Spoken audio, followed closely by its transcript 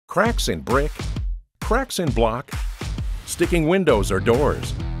cracks in brick, cracks in block, sticking windows or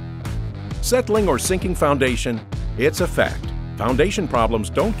doors. Settling or sinking foundation, it's a fact. Foundation problems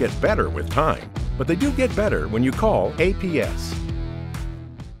don't get better with time, but they do get better when you call APS.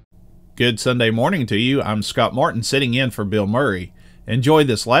 Good Sunday morning to you. I'm Scott Martin sitting in for Bill Murray. Enjoy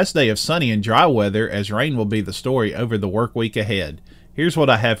this last day of sunny and dry weather, as rain will be the story over the work week ahead. Here's what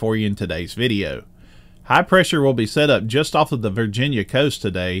I have for you in today's video. High pressure will be set up just off of the Virginia coast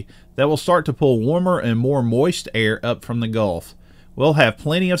today that will start to pull warmer and more moist air up from the Gulf. We'll have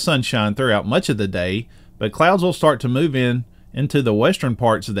plenty of sunshine throughout much of the day, but clouds will start to move into the western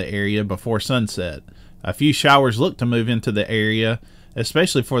parts of the area before sunset. A few showers look to move into the area,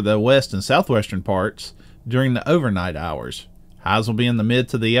 especially for the west and southwestern parts, during the overnight hours. Highs will be in the mid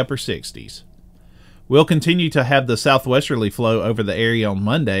to the upper 60s. We'll continue to have the southwesterly flow over the area on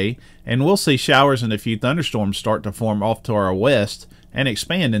Monday, and we'll see showers and a few thunderstorms start to form off to our west and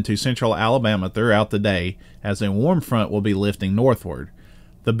expand into central Alabama throughout the day as a warm front will be lifting northward.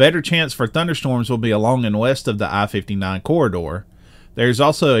 The better chance for thunderstorms will be along and west of the I-59 corridor. There's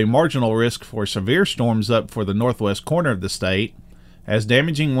also a marginal risk for severe storms up for the northwest corner of the state, as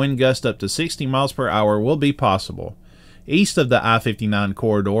damaging wind gusts up to 60 miles per hour will be possible. East of the I-59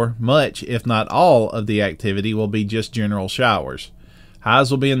 corridor, much, if not all, of the activity will be just general showers. Highs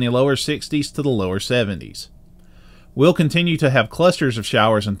will be in the lower 60s to the lower 70s. We'll continue to have clusters of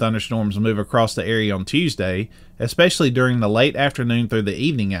showers and thunderstorms move across the area on Tuesday, especially during the late afternoon through the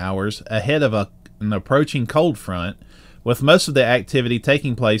evening hours ahead of an approaching cold front, with most of the activity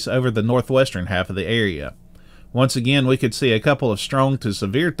taking place over the northwestern half of the area. Once again, we could see a couple of strong to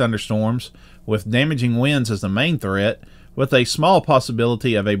severe thunderstorms with damaging winds as the main threat, with a small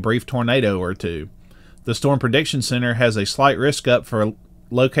possibility of a brief tornado or two. The Storm Prediction Center has a slight risk up for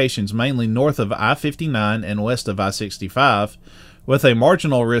locations mainly north of I-59 and west of I-65, with a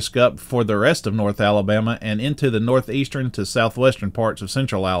marginal risk up for the rest of North Alabama and into the northeastern to southwestern parts of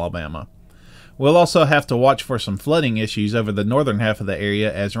central Alabama. We'll also have to watch for some flooding issues over the northern half of the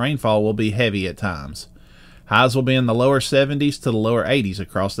area, as rainfall will be heavy at times. Highs will be in the lower 70s to the lower 80s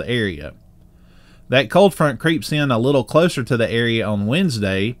across the area. That cold front creeps in a little closer to the area on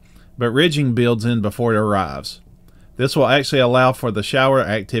Wednesday, but ridging builds in before it arrives. This will actually allow for the shower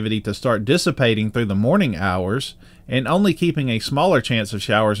activity to start dissipating through the morning hours and only keeping a smaller chance of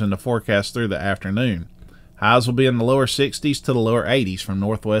showers in the forecast through the afternoon. Highs will be in the lower 60s to the lower 80s from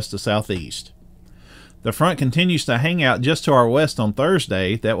northwest to southeast. The front continues to hang out just to our west on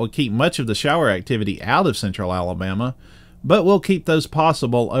Thursday. That will keep much of the shower activity out of central Alabama, but will keep those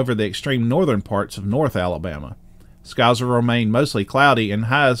possible over the extreme northern parts of North Alabama. Skies will remain mostly cloudy, and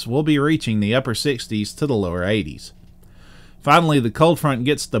highs will be reaching the upper 60s to the lower 80s. Finally, the cold front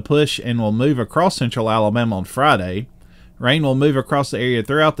gets the push and will move across central Alabama on Friday. Rain will move across the area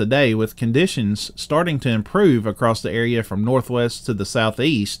throughout the day, with conditions starting to improve across the area from northwest to the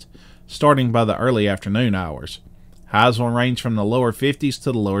southeast, starting by the early afternoon hours. Highs will range from the lower 50s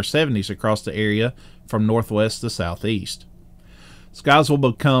to the lower 70s across the area from northwest to southeast. Skies will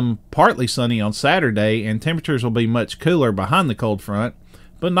become partly sunny on Saturday, and temperatures will be much cooler behind the cold front,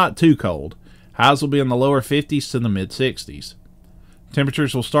 but not too cold. Highs will be in the lower 50s to the mid 60s.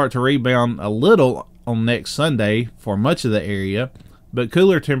 Temperatures will start to rebound a little on next Sunday for much of the area, but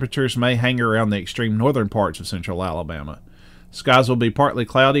cooler temperatures may hang around the extreme northern parts of central Alabama. Skies will be partly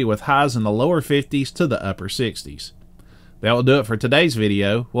cloudy with highs in the lower 50s to the upper 60s. That will do it for today's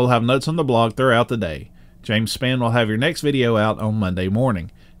video. We'll have notes on the blog throughout the day. James Spann will have your next video out on Monday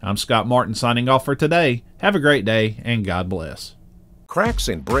morning. I'm Scott Martin signing off for today. Have a great day, and God bless. Cracks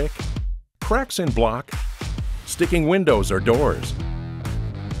in brick, cracks in block, sticking windows or doors.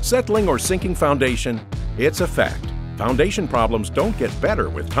 Settling or sinking foundation, it's a fact. Foundation problems don't get better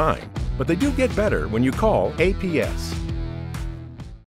with time, but they do get better when you call APS.